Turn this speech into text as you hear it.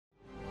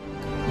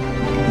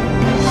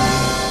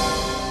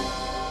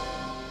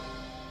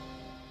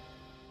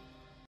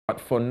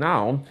for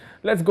now,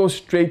 let's go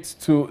straight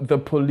to the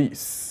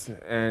police.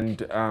 And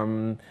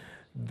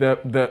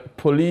the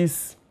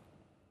police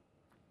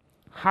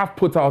have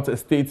put out a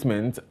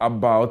statement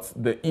about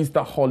the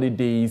Easter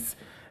holidays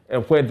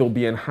where they'll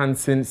be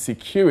enhancing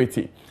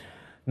security.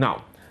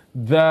 Now,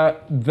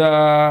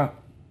 the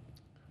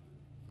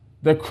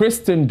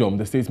Christendom,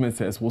 the statement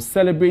says, will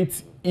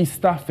celebrate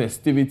Easter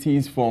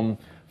festivities from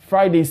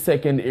Friday,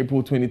 2nd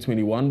April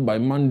 2021 by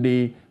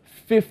Monday,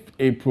 5th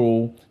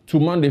April to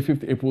Monday,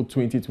 5th April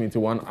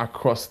 2021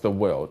 across the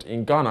world.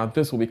 In Ghana,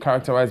 this will be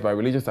characterized by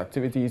religious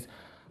activities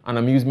and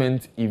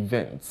amusement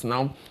events.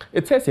 Now,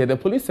 it says here the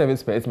police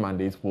service per its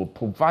mandate will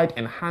provide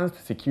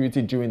enhanced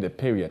security during the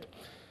period.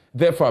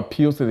 Therefore,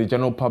 appeals to the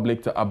general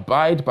public to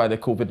abide by the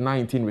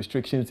COVID-19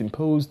 restrictions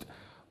imposed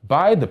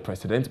by the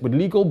President with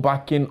legal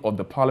backing of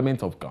the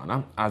Parliament of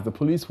Ghana, as the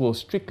police will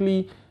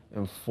strictly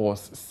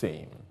enforce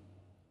same.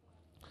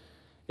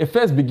 It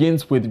first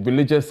begins with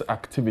religious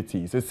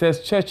activities. It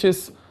says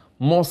churches,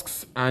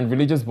 mosques, and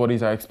religious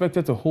bodies are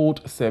expected to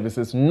hold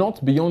services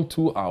not beyond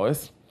 2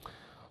 hours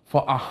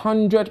for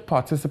 100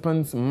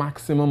 participants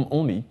maximum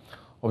only,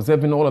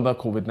 observing all other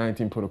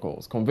COVID-19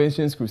 protocols.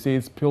 Conventions,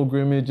 crusades,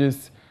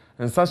 pilgrimages,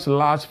 and such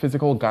large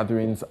physical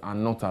gatherings are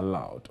not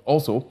allowed.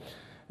 Also,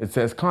 it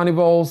says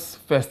carnivals,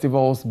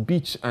 festivals,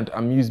 beach and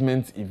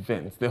amusement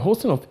events. The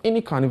hosting of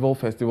any carnival,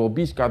 festival,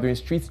 beach gathering,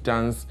 street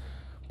dance,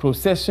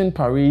 procession,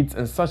 parades,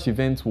 and such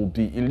events will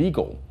be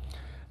illegal.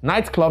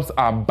 Nightclubs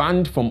are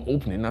banned from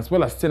opening, as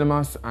well as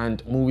cinemas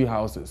and movie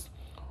houses.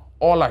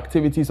 All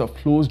activities of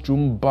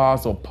closed-room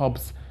bars or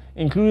pubs,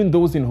 including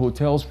those in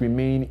hotels,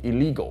 remain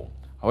illegal.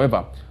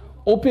 However,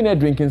 open-air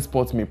drinking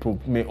spots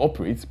may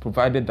operate,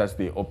 provided that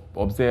they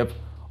observe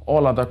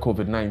all other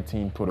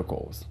COVID-19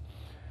 protocols.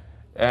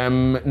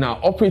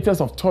 Now,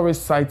 operators of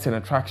tourist sites and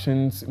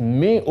attractions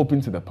may open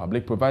to the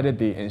public, provided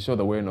they ensure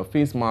the wearing of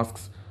face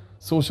masks,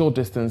 social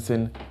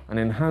distancing, and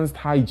enhanced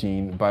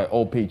hygiene by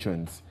all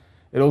patrons.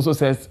 It also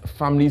says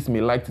families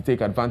may like to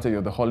take advantage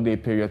of the holiday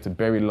period to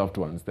bury loved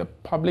ones. The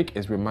public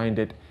is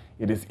reminded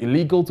it is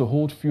illegal to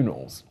hold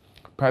funerals.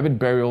 Private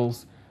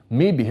burials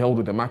may be held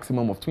with a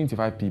maximum of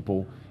 25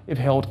 people if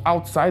held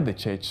outside the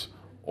church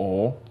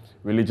or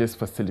religious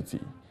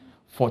facility.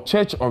 For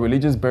church or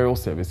religious burial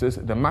services,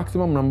 the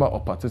maximum number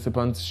of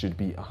participants should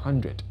be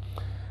 100.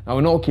 Now,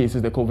 in all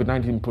cases, the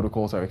COVID-19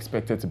 protocols are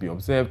expected to be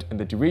observed, and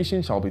the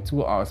duration shall be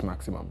 2 hours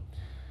maximum.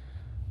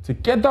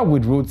 Together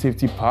with road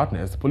safety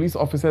partners, police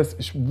officers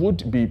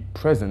would be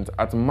present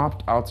at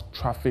mapped out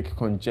traffic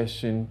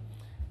congestion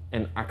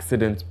and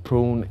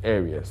accident-prone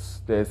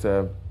areas. There's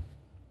a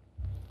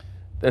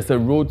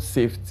road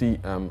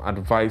safety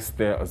advice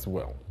there as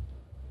well.